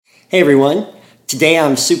Hey everyone. Today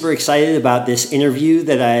I'm super excited about this interview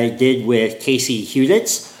that I did with Casey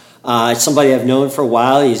Hudytz. It's somebody I've known for a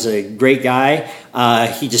while. He's a great guy.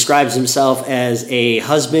 He describes himself as a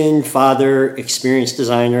husband, father, experienced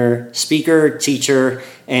designer, speaker, teacher,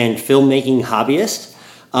 and filmmaking hobbyist.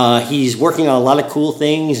 He's working on a lot of cool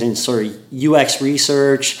things in sort of UX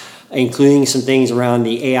research, including some things around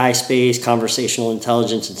the AI space, conversational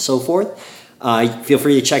intelligence, and so forth. Feel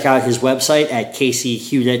free to check out his website at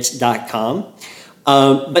caseyhudytz.com.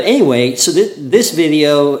 But anyway, so this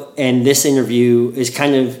video and this interview is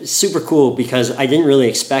kind of super cool because I didn't really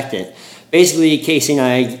expect it. Basically, Casey and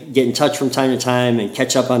I get in touch from time to time and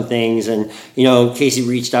catch up on things. And, Casey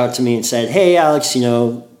reached out to me and said, hey, Alex,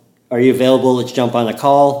 are you available? Let's jump on a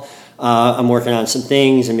call. I'm working on some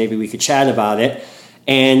things and maybe we could chat about it.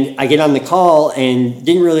 And I get on the call and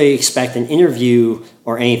didn't really expect an interview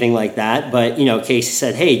or anything like that. But, Casey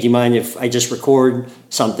said, hey, do you mind if I just record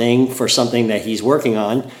something for something that he's working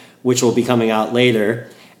on, which will be coming out later?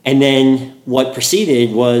 And then what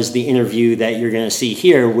preceded was the interview that you're going to see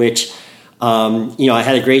here, which, I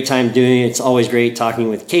had a great time doing. It's always great talking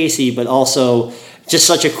with Casey, but also just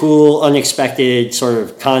such a cool, unexpected sort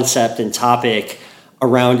of concept and topic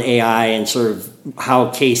around AI and sort of how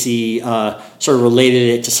Casey sort of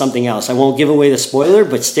related it to something else. I won't give away the spoiler,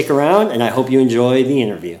 but stick around, and I hope you enjoy the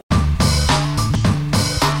interview.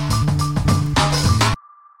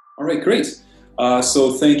 All right, great.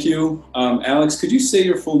 So thank you. Alex, could you say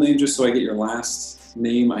your full name just so I get your last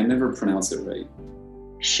name? I never pronounce it right.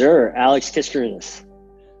 Sure, Alex Tiscarenas.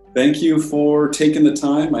 Thank you for taking the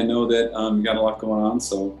time. I know that you got a lot going on,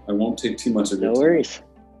 so I won't take too much of your time. No worries.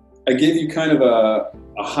 I gave you kind of a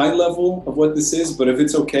high level of what this is, but if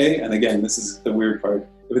it's okay, and again, this is the weird part,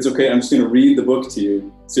 if it's okay, I'm just going to read the book to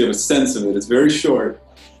you so you have a sense of it. It's very short,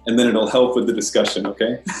 and then it'll help with the discussion,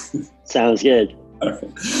 okay? Sounds good. All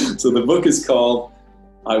right. So the book is called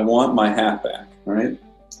I Want My Hat Back, all right?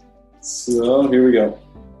 So here we go.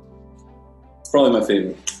 It's probably my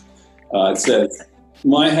favorite. It says,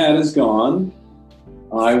 my hat is gone,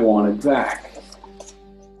 I want it back.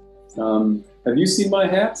 Have you seen my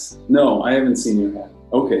hats? No, I haven't seen your hat.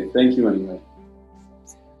 Okay, thank you anyway.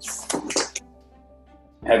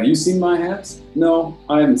 Have you seen my hats? No,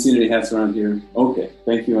 I haven't seen any hats around here. Okay,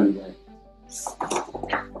 thank you anyway.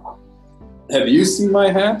 Have you seen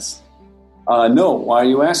my hats? No, why are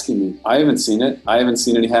you asking me? I haven't seen it. I haven't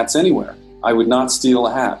seen any hats anywhere. I would not steal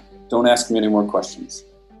a hat. Don't ask me any more questions.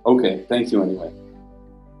 Okay, thank you anyway.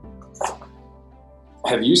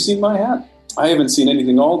 Have you seen my hat? I haven't seen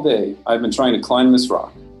anything all day. I've been trying to climb this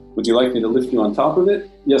rock. Would you like me to lift you on top of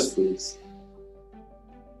it? Yes, please.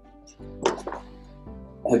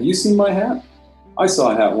 Have you seen my hat? I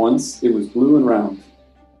saw a hat once. It was blue and round.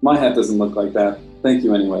 My hat doesn't look like that. Thank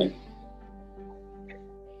you anyway.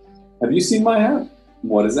 Have you seen my hat?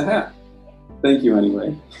 What is a hat? Thank you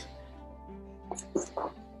anyway.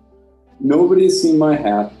 Nobody has seen my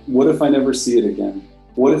hat. What if I never see it again?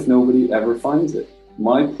 What if nobody ever finds it?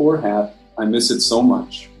 My poor hat. I miss it so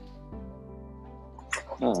much.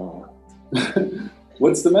 Oh.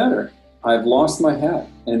 What's the matter? I've lost my hat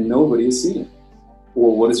and nobody has seen it.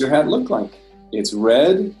 Well, what does your hat look like? It's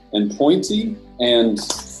red and pointy and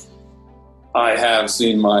I have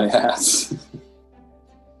seen my hat. So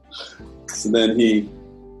then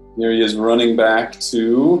here he is running back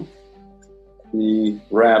to the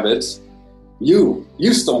rabbit. You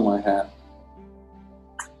stole my hat.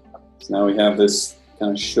 So now we have this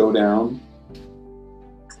kind of showdown.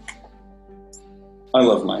 I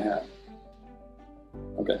love my hat.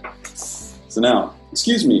 Okay. So now,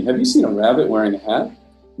 excuse me, have you seen a rabbit wearing a hat?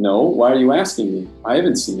 No, why are you asking me? I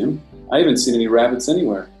haven't seen him. I haven't seen any rabbits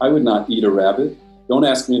anywhere. I would not eat a rabbit. Don't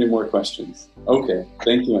ask me any more questions. Okay,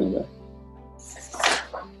 thank you anyway.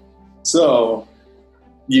 So,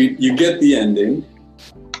 you get the ending,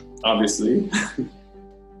 obviously.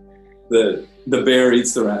 The bear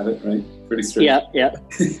eats the rabbit, right? Pretty straight.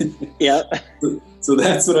 Yeah. So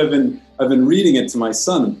that's what I've been reading it to my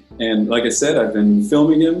son, and like I said, I've been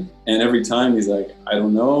filming him, and every time he's like, I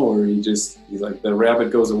don't know, or he's like, the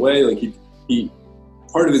rabbit goes away, like he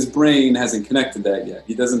part of his brain hasn't connected that yet.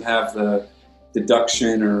 He doesn't have the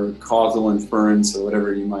deduction or causal inference or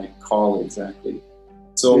whatever you might call it exactly.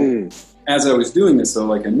 So as I was doing this, though,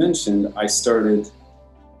 like I mentioned, I started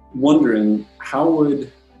wondering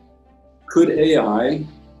could AI,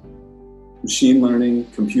 machine learning,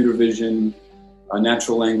 computer vision,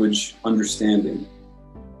 natural language understanding,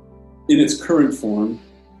 in its current form,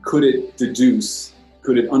 could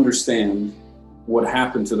it understand what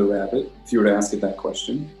happened to the rabbit, if you were to ask it that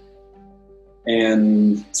question?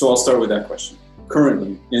 And so I'll start with that question.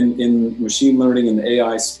 currently in machine learning and the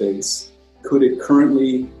AI space, could it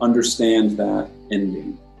currently understand that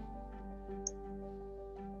ending?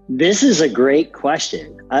 This is a great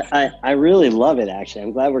question. I really love it, actually.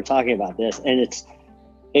 I'm glad we're talking about this. And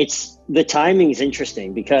it's the timing is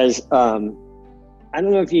interesting because I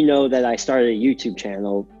don't know if you know that I started a YouTube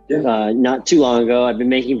channel not too long ago. I've been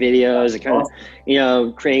making videos and kind of,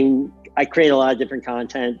 I create a lot of different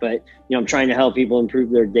content, but I'm trying to help people improve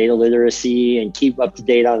their data literacy and keep up to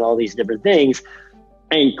date on all these different things.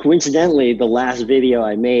 And coincidentally, the last video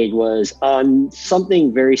I made was on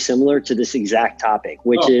something very similar to this exact topic,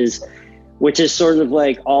 which is sort of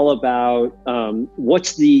like all about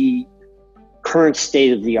what's the current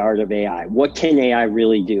state of the art of AI? What can AI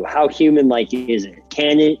really do? How human-like is it?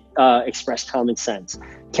 Can it express common sense?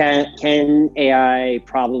 Can AI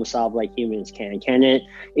problem solve like humans can? Can it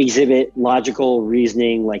exhibit logical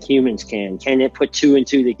reasoning like humans can? Can it put two and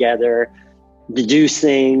two together, deduce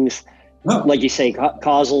things? Like you say,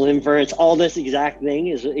 causal inference, all this exact thing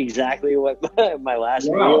is exactly what my last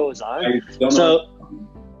video was on. So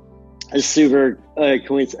it's super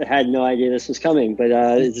coincidence. I had no idea this was coming, but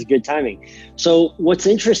it's good timing. So what's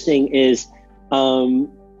interesting is, and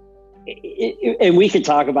we could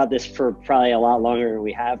talk about this for probably a lot longer than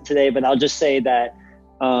we have today, but I'll just say that,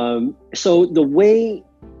 so the way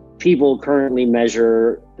people currently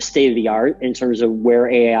measure state of the art in terms of where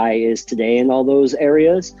AI is today in all those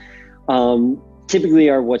areas, typically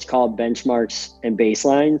are what's called benchmarks and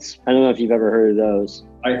baselines. I don't know if you've ever heard of those.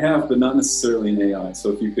 I have, but not necessarily in AI.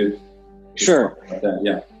 So if you could. Sure.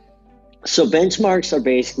 Yeah. So benchmarks are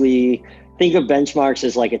basically, think of benchmarks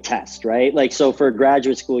as like a test, right? Like, so for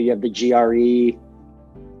graduate school, you have the GRE.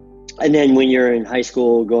 And then when you're in high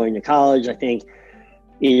school going to college, I think,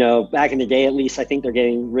 back in the day, at least, I think they're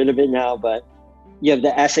getting rid of it now, but you have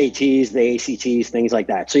the SATs, the ACTs, things like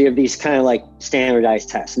that. So you have these kind of like standardized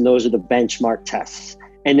tests, and those are the benchmark tests.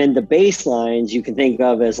 And then the baselines you can think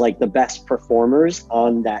of as like the best performers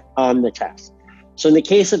on the test. So in the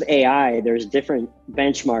case of AI, there's different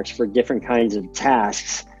benchmarks for different kinds of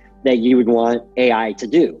tasks that you would want AI to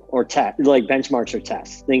do, or like benchmarks or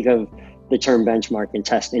tests. Think of the term benchmark and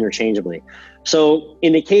test interchangeably. So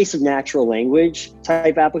in the case of natural language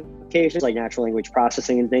type applications, like natural language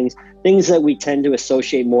processing and things that we tend to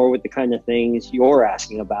associate more with the kind of things you're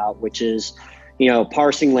asking about, which is,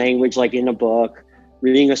 parsing language like in a book,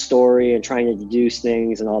 reading a story and trying to deduce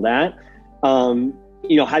things and all that.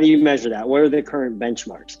 How do you measure that? What are the current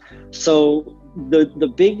benchmarks? So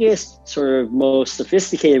the biggest sort of most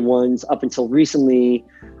sophisticated ones up until recently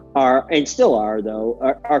are, and still are though,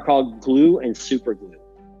 are called GLUE and SuperGLUE.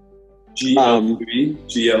 GLUE?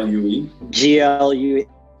 GLUE? GLUE.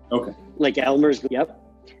 Okay. Like Elmer's glue, yep.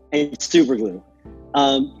 And SuperGLUE.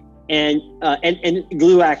 And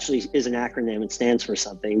GLUE actually is an acronym. It stands for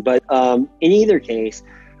something. But in either case,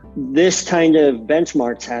 this kind of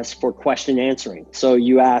benchmark test for question answering. So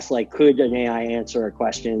you ask, like, could an AI answer a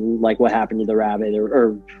question like what happened to the rabbit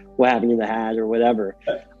or what happened to the hat or whatever?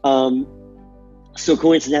 So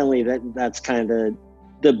coincidentally, that's kind of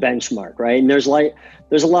the benchmark, right? And there's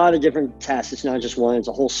a lot of different tests. It's not just one, it's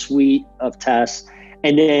a whole suite of tests.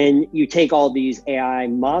 And then you take all these AI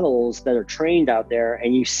models that are trained out there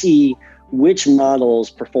and you see which models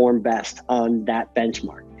perform best on that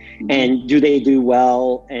benchmark. And do they do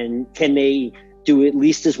well? And can they do at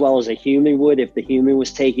least as well as a human would if the human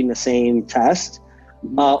was taking the same test,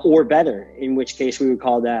 or better, in which case we would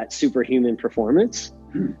call that superhuman performance.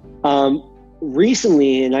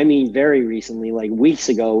 Recently, and I mean very recently, like weeks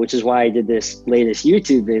ago, which is why I did this latest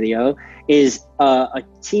YouTube video, is a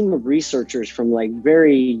team of researchers from like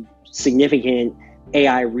very significant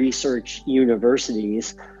AI research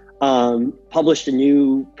universities published a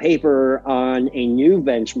new paper on a new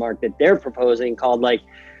benchmark that they're proposing called like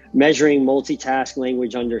measuring multitask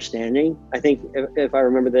language understanding. I think if I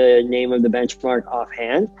remember the name of the benchmark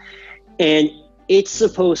offhand. And it's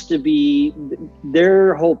supposed to be,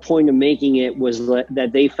 their whole point of making it was that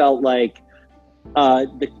they felt like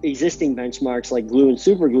the existing benchmarks like GLUE and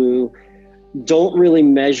SuperGLUE don't really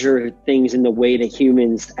measure things in the way that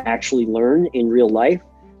humans actually learn in real life,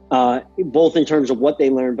 both in terms of what they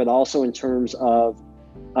learn, but also in terms of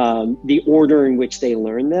the order in which they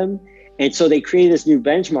learn them. And so they created this new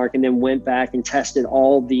benchmark and then went back and tested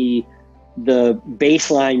all the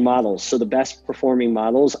baseline models, so the best performing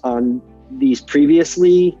models on these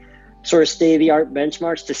previously sort of state-of-the-art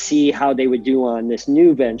benchmarks to see how they would do on this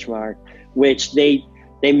new benchmark, which they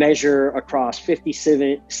measure across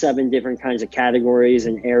 57 different kinds of categories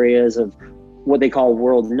and areas of what they call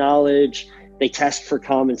world knowledge. They test for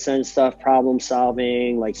common sense stuff, problem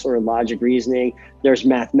solving, like sort of logic reasoning. There's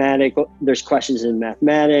there's questions in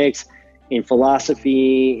mathematics, in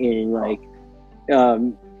philosophy, in like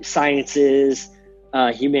sciences,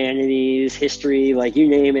 humanities, history, like you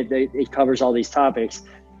name it, it covers all these topics.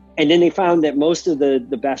 And then they found that most of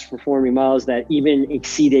the best performing models that even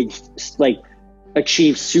exceeded, like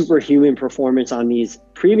achieved superhuman performance on these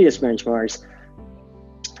previous benchmarks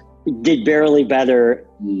did barely better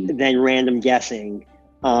than random guessing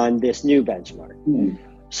on this new benchmark.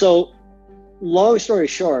 So long story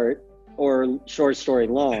short, or short story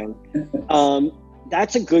long,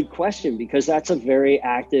 that's a good question, because that's a very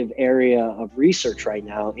active area of research right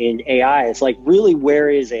now in AI. It's like, really,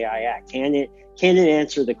 where is AI at? Can it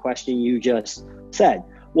answer the question you just said?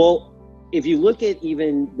 Well, if you look at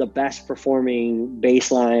even the best performing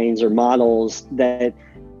baselines or models that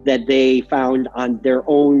they found on their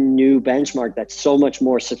own new benchmark, that's so much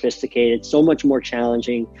more sophisticated, so much more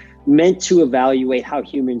challenging, meant to evaluate how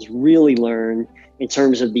humans really learn in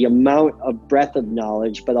terms of the amount of breadth of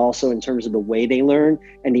knowledge, but also in terms of the way they learn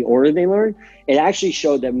and the order they learn. It actually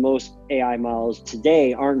showed that most AI models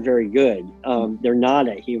today aren't very good. They're not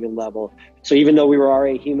at human level. So even though we were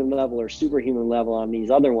already human level or superhuman level on these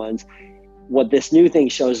other ones, what this new thing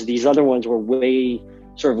shows is these other ones were way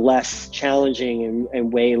sort of less challenging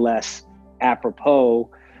and way less apropos.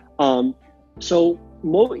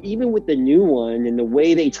 Even with the new one and the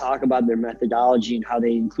way they talk about their methodology and how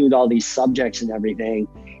they include all these subjects and everything,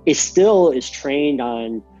 it still is trained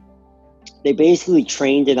on, they basically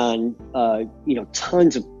trained it on,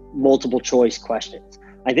 tons of multiple choice questions.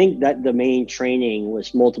 I think that the main training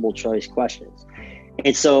was multiple choice questions.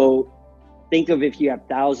 And so think of if you have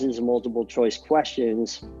thousands of multiple choice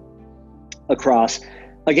questions across,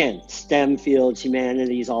 again, STEM fields,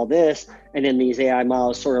 humanities, all this, and then these AI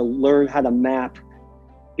models sort of learn how to map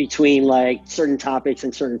between like certain topics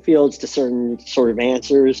and certain fields to certain sort of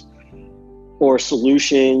answers or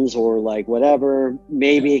solutions or like whatever.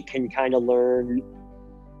 Maybe it can kind of learn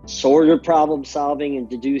sort of problem solving and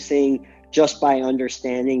deducing just by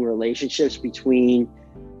understanding relationships between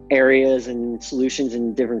areas and solutions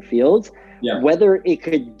in different fields. Yeah. Whether it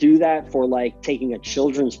could do that for like taking a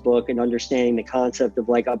children's book and understanding the concept of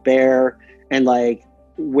like a bear and like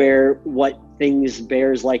what things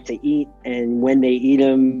bears like to eat and when they eat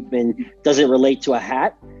them, and does it relate to a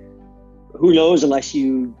hat? Who knows, unless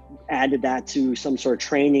you added that to some sort of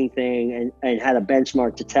training thing and had a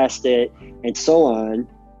benchmark to test it and so on,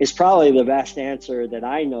 is probably the best answer that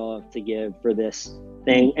I know of to give for this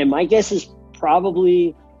thing. And my guess is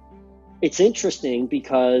probably it's interesting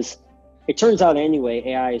because it turns out anyway,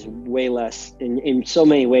 AI is way less in so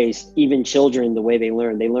many ways. Even children, the way they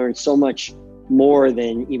learn so much more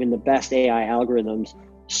than even the best AI algorithms,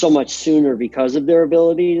 so much sooner because of their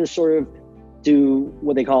ability to sort of do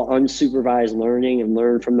what they call unsupervised learning and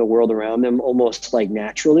learn from the world around them almost like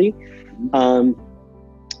naturally.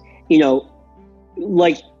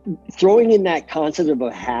 Like throwing in that concept of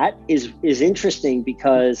a hat is interesting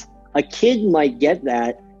because a kid might get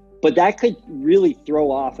that, but that could really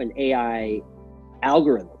throw off an AI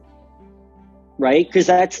algorithm, right? Because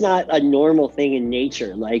that's not a normal thing in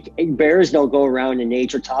nature. Like bears don't go around in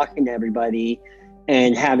nature talking to everybody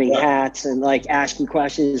and having hats and like asking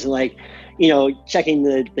questions and like, checking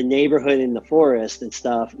the neighborhood in the forest and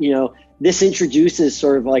stuff. This introduces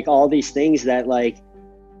sort of like all these things that like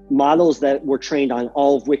models that were trained on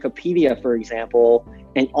all of Wikipedia, for example,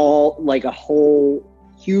 and all like a whole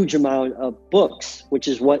huge amount of books, which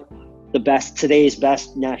is what today's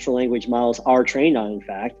best natural language models are trained on, in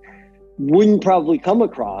fact, wouldn't probably come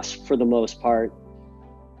across, for the most part,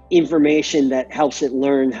 information that helps it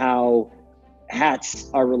learn how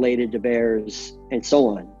hats are related to bears and so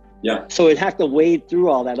on. Yeah. So it'd have to wade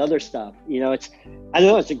through all that other stuff. It's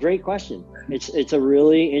a great question. It's a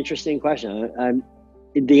really interesting question.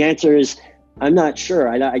 The answer is, I'm not sure.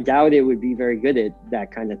 I doubt it would be very good at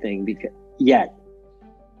that kind of thing yet.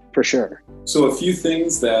 For sure. So a few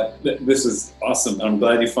things this is awesome. I'm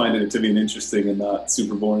glad you find it to be an interesting and not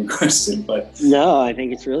super boring question. But no, I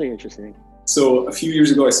think it's really interesting. So a few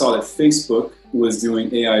years ago, I saw that Facebook was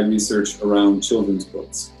doing AI research around children's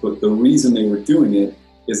books. But the reason they were doing it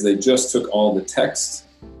is they just took all the text,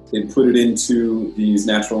 they put it into these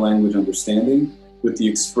natural language understanding with the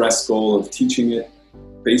express goal of teaching it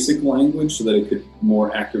basic language so that it could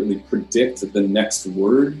more accurately predict the next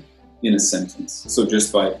word in a sentence. So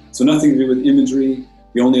nothing to do with imagery.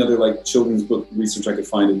 The only other children's book research I could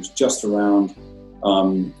find, it was just around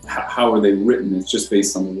how are they written. It's just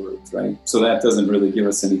based on the words, right? So that doesn't really give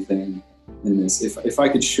us anything in this. If I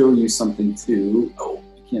could show you something too, I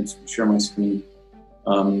can't share my screen.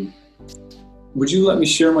 Would you let me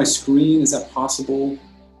share my screen? Is that possible?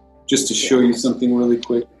 Just to show you something really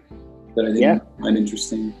quick that I didn't find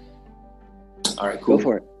interesting. All right, cool. Go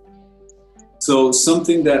for it. So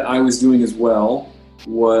something that I was doing as well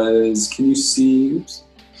was, can you see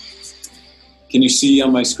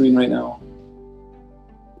on my screen right now?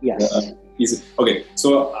 Yes. Okay,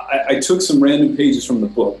 so I took some random pages from the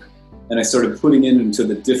book and I started putting it into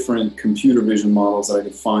the different computer vision models that I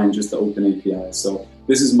could find just to open APIs. So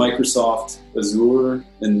this is Microsoft Azure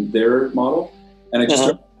and their model. And I just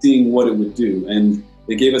started seeing what it would do. And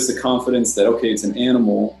they gave us the confidence that, okay, it's an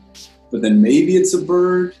animal, but then maybe it's a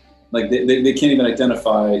bird. Like they can't even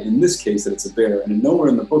identify in this case that it's a bear. And nowhere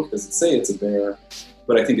in the book does it say it's a bear,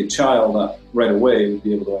 but I think a child right away would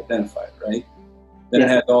be able to identify it, right? Then it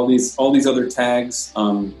had all these other tags.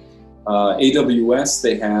 AWS,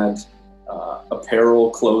 they had apparel,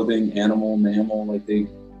 clothing, animal, mammal. Like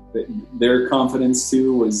their confidence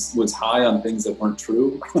too was high on things that weren't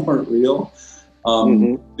true, weren't real.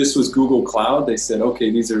 This was Google Cloud. They said, okay,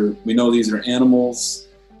 we know these are animals,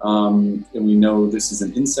 and we know this is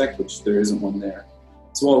an insect, which there isn't one there.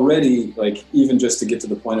 So already, like even just to get to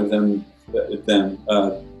the point of a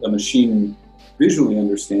machine visually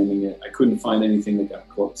understanding it, I couldn't find anything that got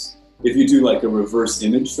close. If you do like a reverse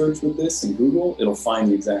image search with this in Google, it'll find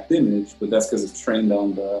the exact image, but that's because it's trained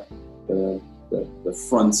on the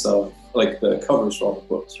fronts of like the covers for all the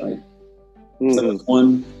books, right? So that's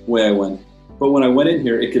one way I went. But when I went in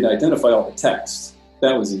here, it could identify all the text.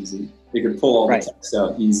 That was easy. It could pull all the text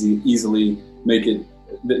out easily make it.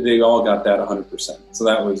 They all got that 100%. So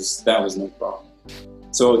that was no problem.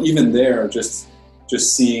 So even there, just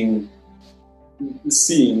seeing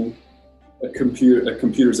a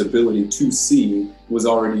computer's ability to see was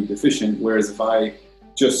already deficient. Whereas if I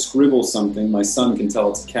just scribble something, my son can tell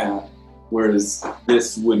it's a cat. Whereas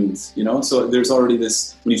this wouldn't, you know? So there's already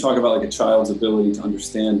this, when you talk about like a child's ability to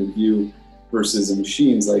understand and view versus a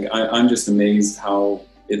machine's, like I'm just amazed how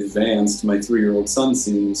advanced my 3-year-old son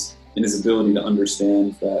seems in his ability to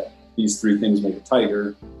understand that these 3 things make a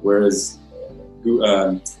tiger, whereas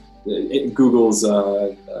Google's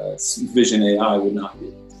Vision AI would not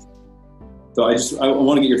be. So I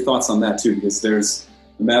want to get your thoughts on that too, because there's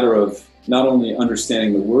a matter of not only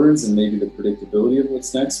understanding the words and maybe the predictability of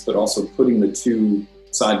what's next, but also putting the two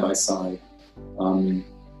side by side.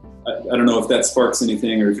 I don't know if that sparks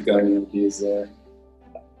anything or if you got any ideas there.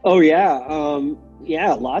 Oh yeah.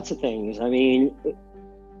 Yeah, lots of things. I mean,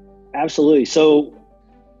 absolutely. So.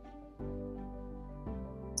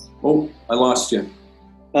 Oh, I lost you.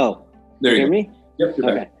 Oh, there you hear go. Me? Yep,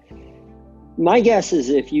 you're back. My guess is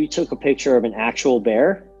if you took a picture of an actual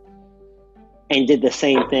bear and did the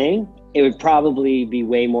same thing, it would probably be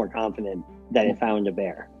way more confident that it found a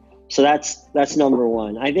bear. So that's number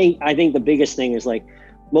one. I think the biggest thing is like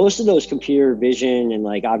most of those computer vision and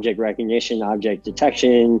like object recognition, object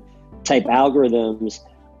detection type algorithms.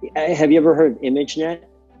 Have you ever heard of ImageNet?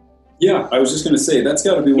 Yeah, I was just going to say that's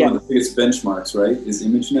got to be one of the biggest benchmarks, right? Is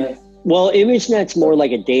ImageNet? Well, ImageNet's more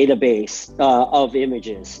like a database of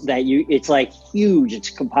images that it's like huge. It's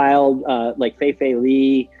compiled, like Fei-Fei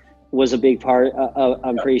Li was a big part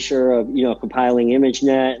I'm pretty sure of, compiling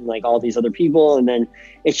ImageNet and like all these other people. And then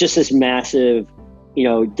it's just this massive,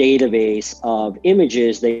 database of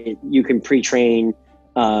images that you can pre-train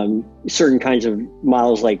certain kinds of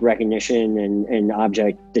models like recognition and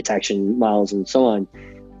object detection models and so on.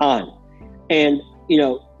 And,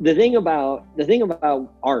 the thing about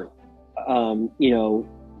art,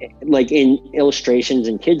 like in illustrations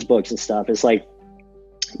and kids' books and stuff, is like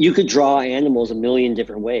you could draw animals a million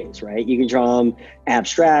different ways, right? You can draw them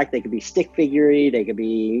abstract, they could be stick figure-y, they could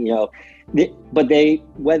be, but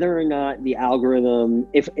whether or not the algorithm,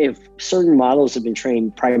 if certain models have been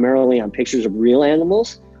trained primarily on pictures of real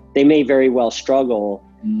animals, they may very well struggle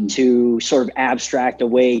to sort of abstract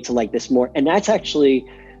away to like this more, and that's actually,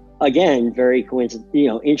 again, very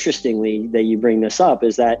interestingly that you bring this up,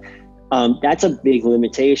 is that that's a big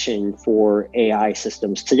limitation for AI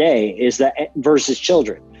systems today, is that versus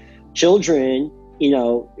children. Children,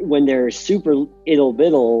 when they're super ittle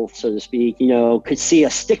bittle, so to speak, could see a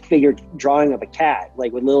stick figure drawing of a cat,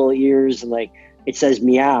 like with little ears and like it says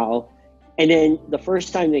meow. And then the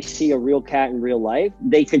first time they see a real cat in real life,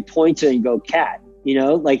 they could point to it and go cat,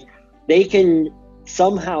 like they can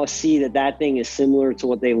somehow see that thing is similar to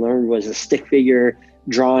what they learned was a stick figure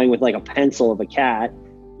drawing with like a pencil of a cat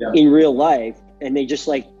in real life, and they just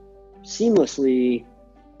like seamlessly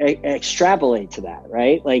extrapolate to that,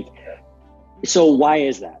 right? Like, so why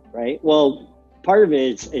is that, right? Well, part of it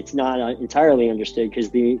is it's not entirely understood because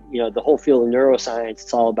the whole field of neuroscience,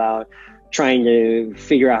 it's all about trying to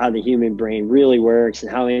figure out how the human brain really works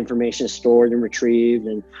and how information is stored and retrieved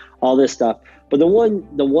and all this stuff. But the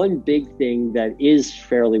one big thing that is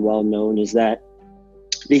fairly well known is that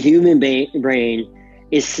the human brain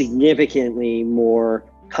is significantly more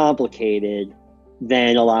complicated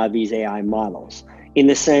than a lot of these AI models, in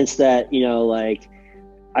the sense that, you know, like,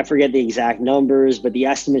 I forget the exact numbers, but the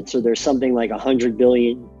estimates are there's something like 100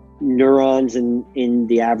 billion neurons in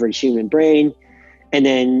the average human brain. And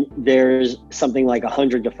then there's something like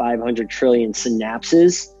 100 to 500 trillion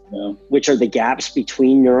synapses, which are the gaps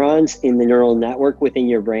between neurons in the neural network within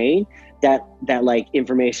your brain that like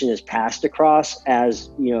information is passed across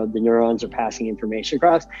as, you know, the neurons are passing information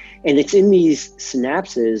across. And it's in these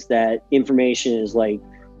synapses that information is like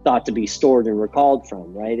thought to be stored and recalled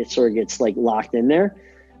from, right? It sort of gets like locked in there.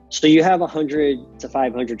 So you have 100 to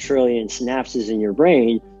 500 trillion synapses in your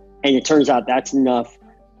brain, and it turns out that's enough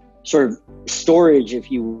sort of storage,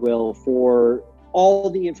 if you will, for all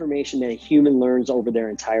the information that a human learns over their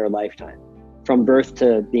entire lifetime, from birth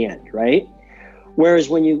to the end, right? Whereas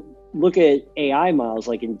when you look at AI models,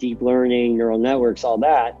 like in deep learning, neural networks, all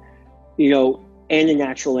that, you know, and in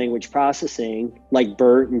natural language processing, like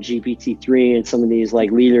BERT and GPT-3 and some of these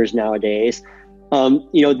like leaders nowadays,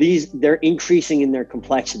 you know, they're increasing in their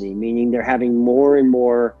complexity, meaning they're having more and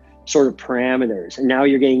more sort of parameters. And now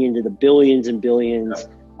you're getting into the billions and billions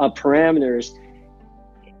of parameters.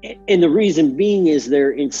 And the reason being is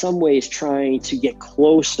they're in some ways trying to get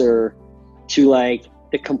closer to like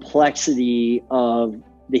the complexity of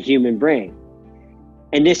the human brain.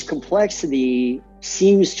 And this complexity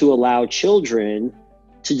seems to allow children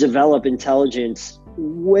to develop intelligence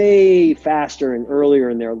way faster and earlier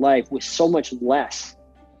in their life with so much less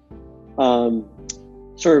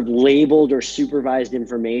sort of labeled or supervised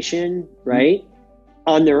information, right?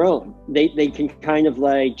 On their own. They can kind of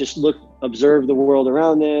like just observe the world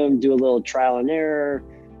around them, do a little trial and error,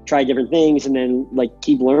 try different things, and then like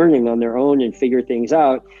keep learning on their own and figure things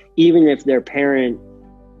out, even if their parent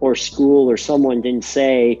or school or someone didn't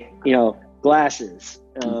say, you know, glasses,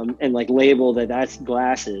 and like label that's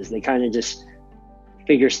glasses. They kind of just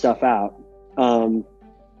figure stuff out.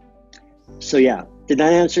 So yeah, did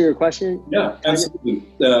that answer your question? Yeah, absolutely.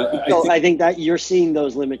 I think that you're seeing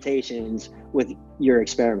those limitations with your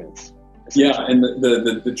experiments. Yeah, and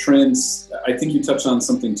the trans, I think you touched on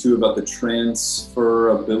something too about the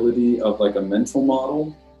transferability of like a mental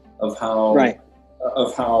model of how,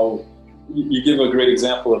 you give a great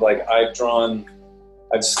example of like, I've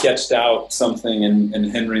sketched out something and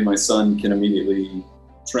Henry, my son, can immediately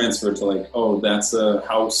transfer to like, oh, that's a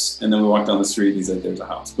house. And then we walk down the street, he's like, there's a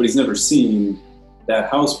house. But he's never seen that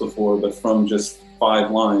house before, but from just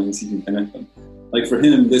 5 lines, he can connect them. Like for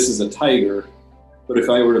him, this is a tiger. But if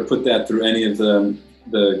I were to put that through any of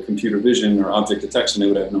the computer vision or object detection, they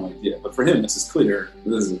would have no idea. But for him, this is clear.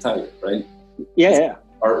 This is a tiger, right? Yeah.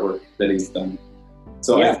 Artwork that he's done.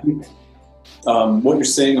 So I think what you're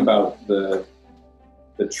saying about the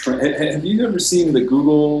have you ever seen the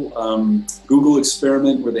Google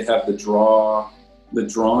experiment where they have the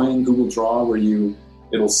drawing Google Draw, where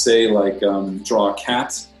it'll say like draw a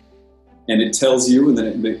cat, and it tells you, and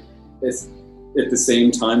then it's at the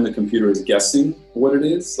same time the computer is guessing what it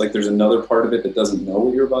is. Like there's another part of it that doesn't know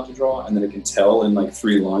what you're about to draw, and then it can tell in like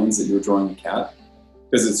 3 lines that you're drawing a cat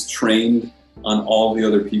because it's trained on all the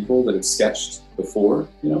other people that it's sketched before,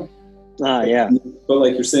 you know? Yeah. But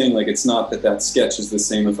like you're saying, like it's not that sketch is the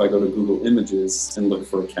same if I go to Google Images and look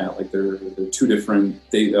for a cat. Like they're 2 different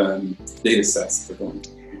data sets they're going.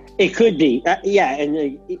 It could be. Yeah,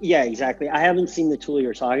 exactly. I haven't seen the tool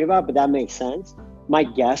you're talking about, but that makes sense. My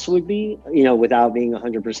guess would be, you know, without being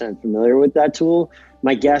 100% familiar with that tool,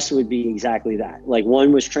 my guess would be exactly that. Like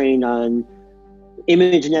one was trained on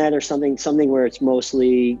ImageNet or something where it's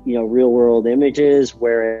mostly, you know, real world images,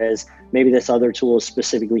 whereas maybe this other tool is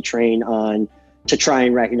specifically trained on to try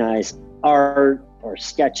and recognize art or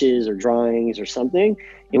sketches or drawings or something,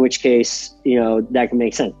 in which case, you know, that can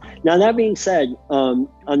make sense. Now, that being said, on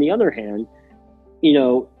the other hand, you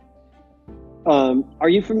know, are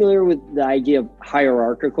you familiar with the idea of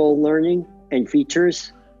hierarchical learning and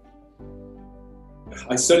features?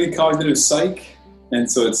 I studied cognitive psych, and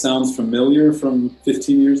so it sounds familiar from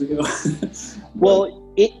 15 years ago. Well,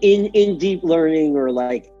 in deep learning or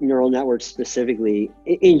like neural networks specifically,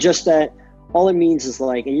 in just that, all it means is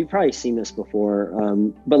like, and you've probably seen this before,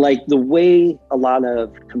 but like the way a lot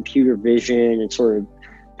of computer vision and sort of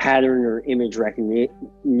pattern or image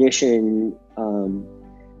recognition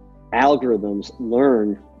algorithms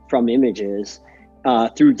learn from images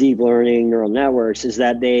through deep learning neural networks is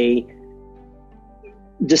that they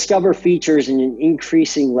discover features in an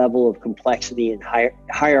increasing level of complexity and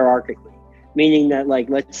hierarchically. meaning that, like,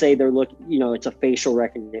 let's say it's a facial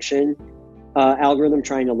recognition algorithm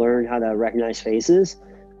trying to learn how to recognize faces.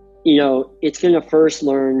 It's going to first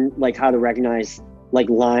learn like how to recognize like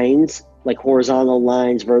lines, like horizontal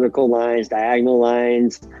lines, vertical lines, diagonal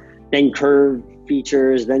lines, then curved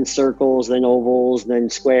features, then circles, then ovals, then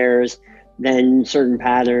squares, then certain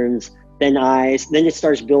patterns, then eyes. Then it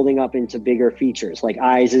starts building up into bigger features like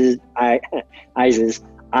eyes,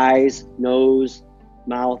 nose,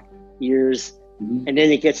 mouth, ears, and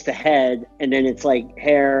then it gets to head, and then it's like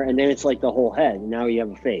hair, and then it's like the whole head, and now you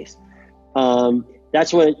have a face.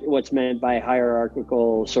 That's what's meant by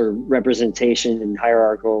hierarchical sort of representation and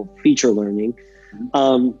hierarchical feature learning.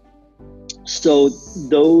 So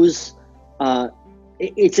those,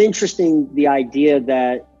 it's interesting, the idea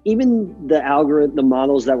that even the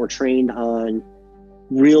models that were trained on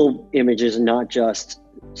real images and not just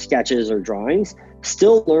sketches or drawings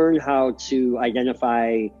still learn how to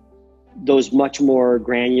identify those much more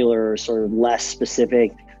granular, sort of less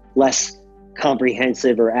specific, less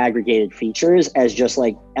comprehensive or aggregated features as just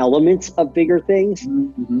like elements of bigger things.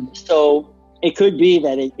 So it could be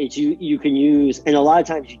that you can use, and a lot of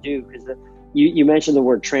times you do, because you mentioned the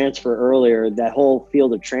word transfer earlier, that whole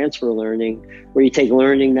field of transfer learning, where you take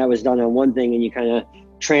learning that was done on one thing and you kind of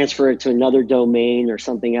transfer it to another domain or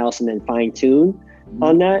something else and then fine tune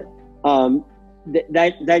on that.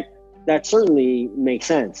 That certainly makes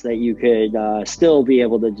sense, that you could still be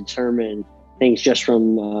able to determine things just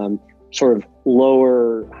from sort of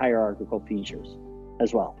lower hierarchical features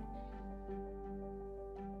as well.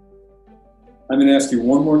 I'm going to ask you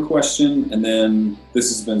one more question, and then this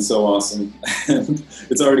has been so awesome. And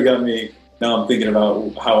it's already got me, now I'm thinking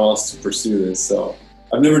about how else to pursue this. So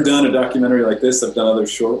I've never done a documentary like this. I've done other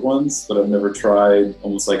short ones, but I've never tried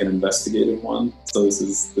almost like an investigative one. So this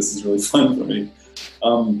is really fun for me.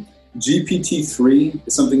 GPT-3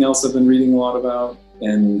 is something else I've been reading a lot about,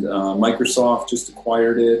 and Microsoft just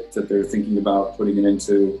acquired it, that they're thinking about putting it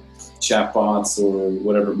into chatbots or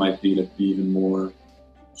whatever it might be to be even more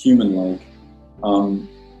human-like.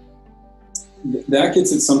 That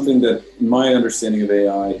gets at something that my understanding of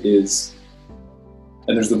AI is,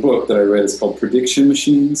 and there's the book that I read, it's called Prediction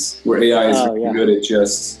Machines, where AI is really good at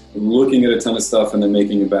just looking at a ton of stuff and then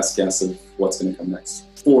making a best guess of what's going to come next,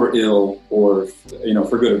 for ill or,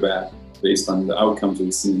 for good or bad, based on the outcomes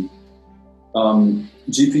we've seen.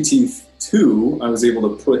 GPT-2, I was able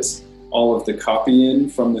to put all of the copy in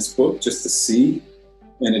from this book just to see,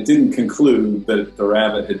 and it didn't conclude that the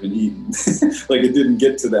rabbit had been eaten. Like, it didn't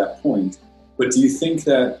get to that point. But do you think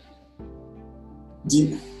that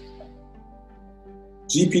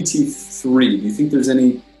GPT-3, do you think there's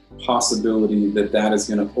any possibility that is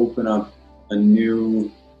going to open up a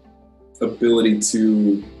new ability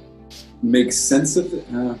to make sense of it?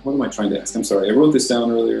 What am I trying to ask? I'm sorry, I wrote this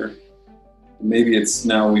down earlier. Maybe it's,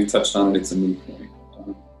 now we've touched on it, it's a moot point.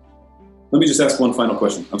 Let me just ask one final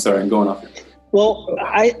question. I'm sorry, I'm going off here. Well,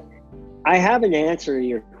 I have an answer to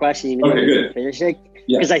your question, even though you didn't finish it,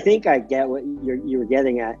 because I think I get what you were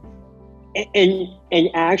getting at. And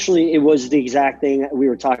actually, it was the exact thing we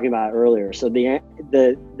were talking about earlier. So the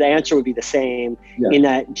answer would be the same, in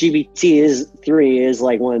that GPT-3 is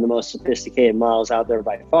like one of the most sophisticated models out there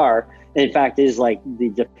by far. And in fact, is like the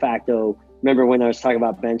de facto. Remember when I was talking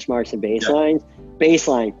about benchmarks and baselines?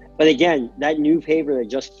 Baseline. But again, that new paper that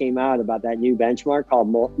just came out about that new benchmark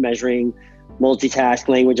called Measuring Multitask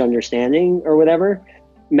Language Understanding or whatever,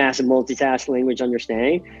 Massive Multitask Language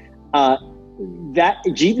Understanding, that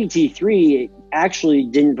GPT-3 actually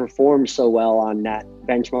didn't perform so well on that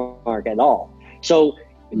benchmark at all. So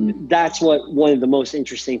that's what one of the most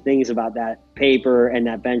interesting things about that paper and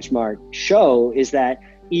that benchmark show, is that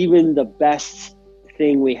even the best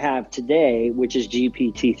thing we have today, which is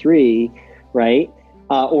GPT-3, right,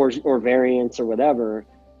 or variants or whatever,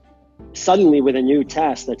 suddenly with a new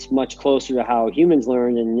test that's much closer to how humans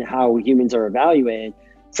learn and how humans are evaluated,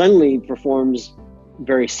 suddenly performs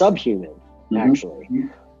very subhuman, actually.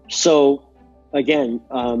 So again,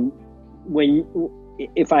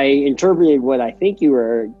 if I interpreted what I think you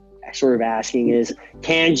were sort of asking is,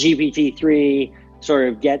 can GPT-3 sort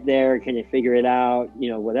of get there? Can it figure it out?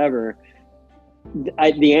 Whatever.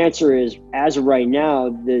 The answer is, as of right now,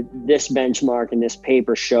 this benchmark and this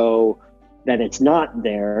paper show that it's not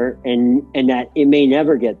there, and that it may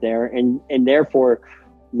never get there, and therefore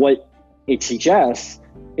what it suggests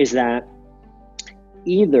is that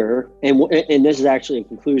either, and this is actually a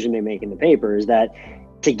conclusion they make in the paper, is that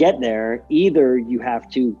to get there, either you have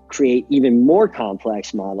to create even more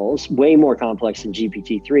complex models, way more complex than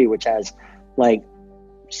GPT-3, which has like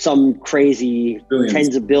some crazy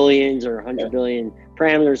tens of billions or 100 billion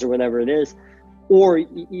parameters or whatever it is, or,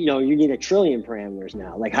 you know, you need 1 trillion parameters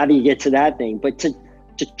now. Like, how do you get to that thing? But to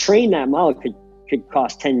train that model could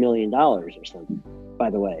cost $10 million or something, by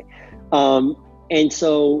the way. And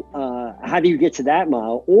so how do you get to that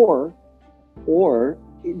model? Or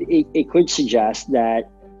it could suggest that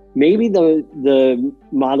maybe the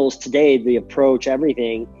models today, the approach,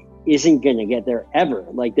 everything isn't going to get there ever.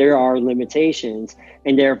 Like, there are limitations,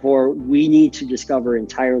 and therefore we need to discover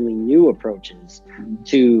entirely new approaches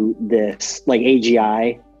to this, like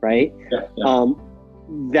AGI, right?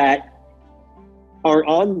 That are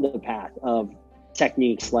on the path of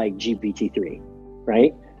techniques like GPT-3,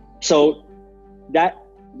 right? So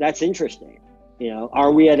that's interesting. You know,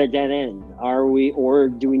 are we at a dead end? Or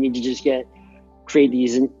do we need to just create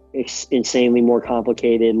these insanely more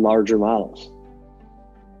complicated, larger models?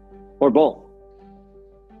 Or both?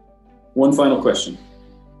 One final question.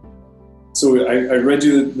 So I read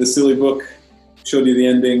you the silly book, showed you the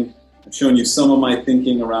ending. I've shown you some of my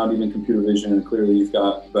thinking around even computer vision, and clearly you've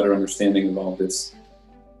got a better understanding of all this.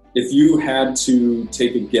 If you had to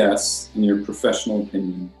take a guess, in your professional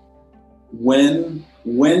opinion, when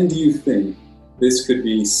do you think this could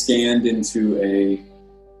be scanned into a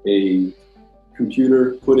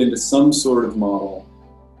computer, put into some sort of model,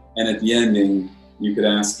 and at the ending, you could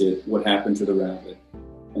ask it what happened to the rabbit,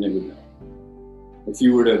 and it would know? If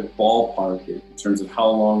you were to ballpark it in terms of how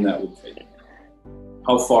long that would take,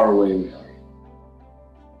 how far away we are.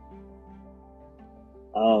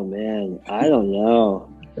 Oh man, I don't know.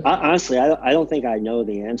 Honestly, I don't think I know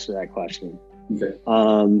the answer to that question. Okay.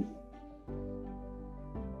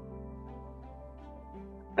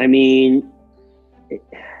 I mean,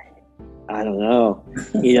 I don't know.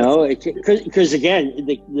 You know, because again,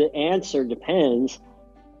 the answer depends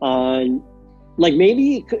on, like,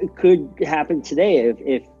 maybe it could happen today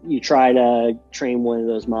if you try to train one of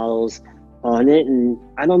those models on it, and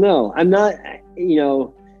I don't know. I'm not, you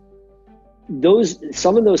know,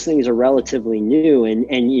 some of those things are relatively new,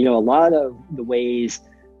 and you know, a lot of the ways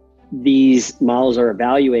these models are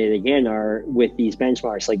evaluated again are with these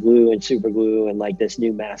benchmarks like GLUE and SuperGLUE and like this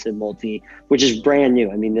new massive multi, which is brand new.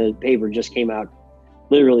 I mean, the paper just came out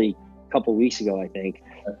literally a couple of weeks ago, I think.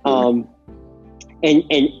 And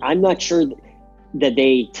I'm not sure that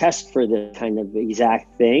they test for the kind of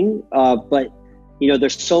exact thing, but you know,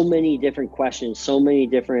 there's so many different questions, so many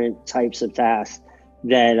different types of tasks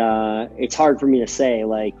that it's hard for me to say.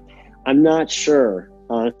 Like, I'm not sure,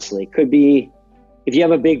 honestly. It could be, if you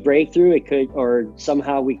have a big breakthrough, it could, or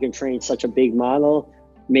somehow we can train such a big model,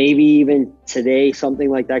 maybe even today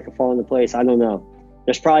something like that could fall into place. I don't know.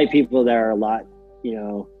 There's probably people that are a lot, you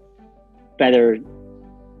know, better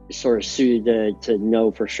sort of suited to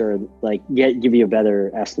know for sure, like give you a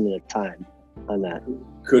better estimate of time on that.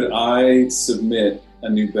 Could I submit a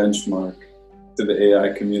new benchmark to the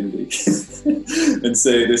AI community and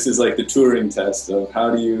say this is like the Turing test of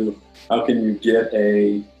how can you get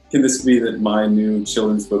can this be my new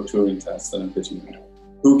children's book Turing test that I'm pitching?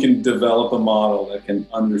 Who can develop a model that can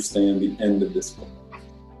understand the end of this book?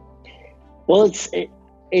 Well,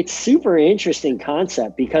 it's super interesting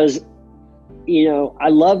concept because, you know, I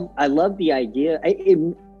love the idea.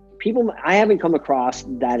 I haven't come across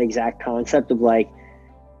that exact concept of like,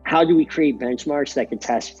 how do we create benchmarks that can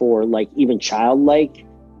test for like even childlike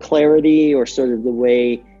clarity or sort of the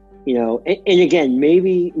way, you know, and again,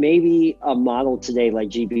 maybe a model today like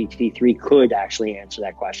GPT-3 could actually answer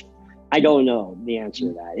that question. I don't know the answer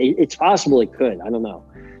to that. It's possible it could. I don't know.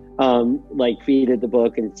 Like feed it the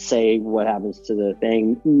book and say what happens to the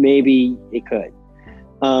thing. Maybe it could.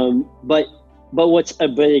 But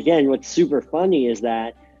again, what's super funny is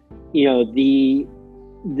that, you know,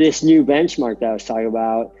 this new benchmark that I was talking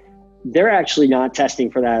about, they're actually not testing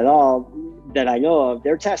for that at all that I know of.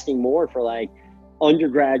 They're testing more for like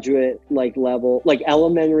undergraduate level, like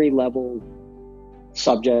elementary level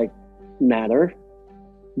subject matter,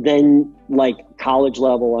 then like college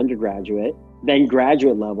level undergraduate, then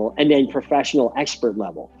graduate level, and then professional expert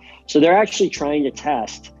level. So they're actually trying to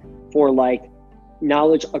test for like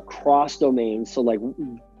knowledge across domains, so like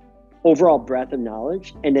overall breadth of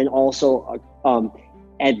knowledge, and then also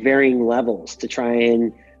at varying levels to try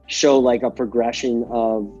and show like a progression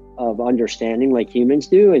of understanding like humans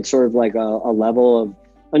do, and sort of like a level of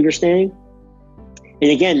understanding.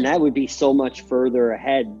 And again, that would be so much further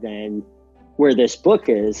ahead than where this book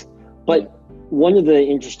is. But one of the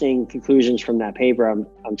interesting conclusions from that paper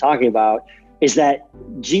I'm talking about is that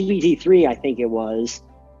GPT-3, I think it was,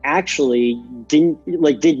 actually did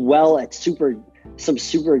well at some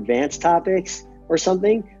super advanced topics or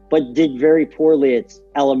something, but did very poorly at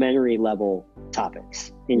elementary level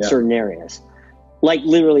topics in certain areas, like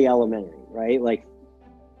literally elementary, right? Like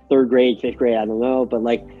third grade, fifth grade, I don't know. But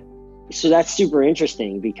like, so that's super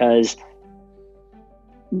interesting because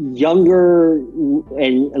younger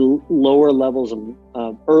and lower levels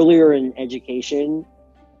of earlier in education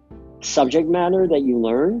subject matter that you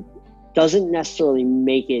learn doesn't necessarily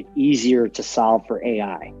make it easier to solve for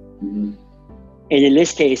AI. Mm-hmm. And in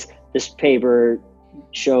this case, this paper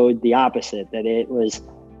showed the opposite, that it was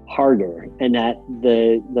harder and that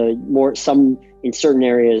the more, some in certain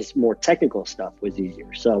areas, more technical stuff was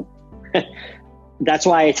easier. So that's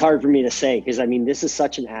why it's hard for me to say, because I mean, this is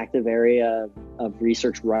such an active area of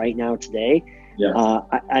research right now today. Yeah.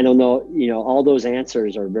 I don't know, you know, all those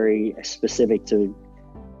answers are very specific to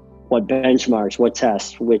what benchmarks, what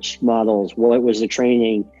tests, which models, what was the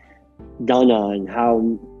training done on,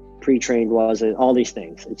 how pre-trained was it, all these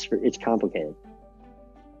things. It's complicated.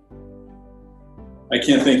 I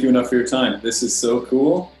can't thank you enough for your time. This is so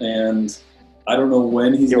cool. And I don't know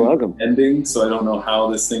when he's ending, so I don't know how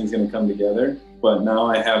this thing's going to come together. But now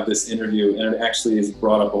I have this interview, and it actually has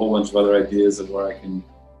brought up a whole bunch of other ideas of where I can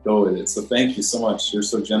go with it. So thank you so much. You're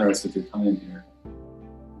so generous with your time here.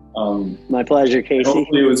 My pleasure, Casey.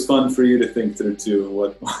 Hopefully it was fun for you to think through too,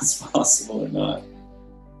 what was possible or not.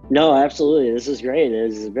 No, absolutely. This is great.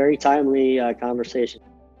 It is a very timely conversation.